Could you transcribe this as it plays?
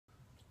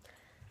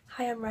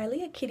Hi, I'm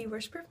Riley, a kitty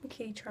whisperer from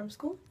Kitty Charm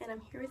School, and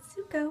I'm here with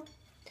Zuko.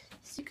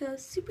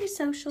 Zuko's super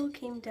social,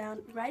 came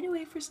down right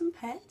away for some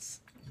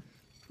pets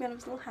from out of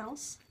his little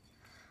house.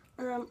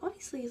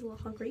 Obviously he's a little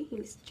hungry.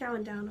 He's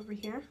chowing down over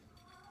here,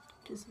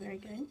 which is very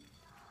good.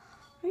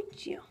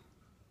 Aren't you?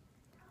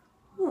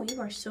 Oh,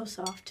 you are so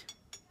soft.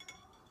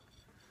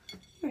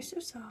 You are so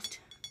soft.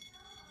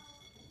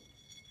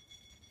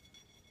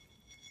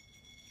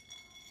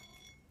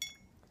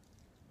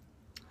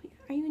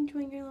 Are you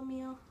enjoying your little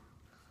meal?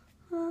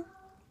 Huh?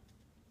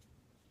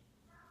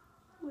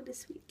 What a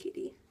sweet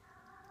kitty.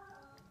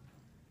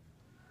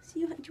 So do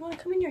you want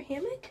to come in your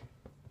hammock?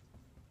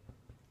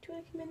 Do you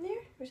want to come in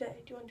there? Or do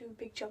you want to do a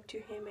big jump to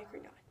your hammock or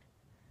not?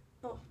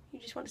 Oh, you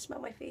just want to smell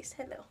my face.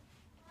 Hello.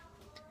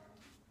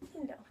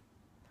 Hello.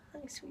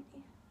 Hi,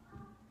 sweetie.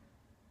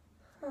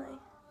 Hi.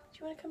 Do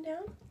you want to come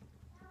down?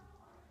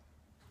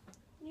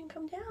 You can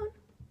come down.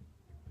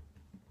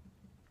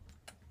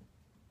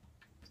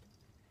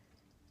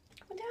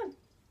 Come on down.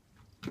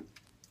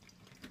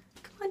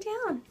 Come on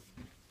down.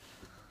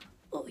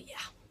 Oh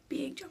yeah,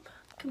 big jump.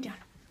 Come down.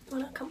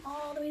 Want to come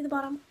all the way to the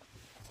bottom?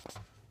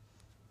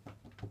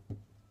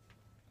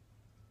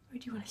 Or do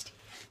you want to stay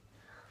there?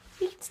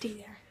 You can stay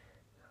there.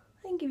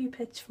 I can give you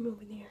pets from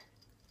over there.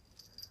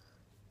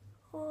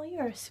 Oh,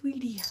 you're a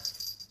sweetie.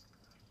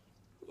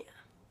 Yeah.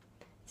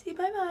 Say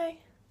bye-bye.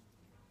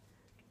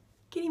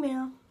 Kitty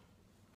meow.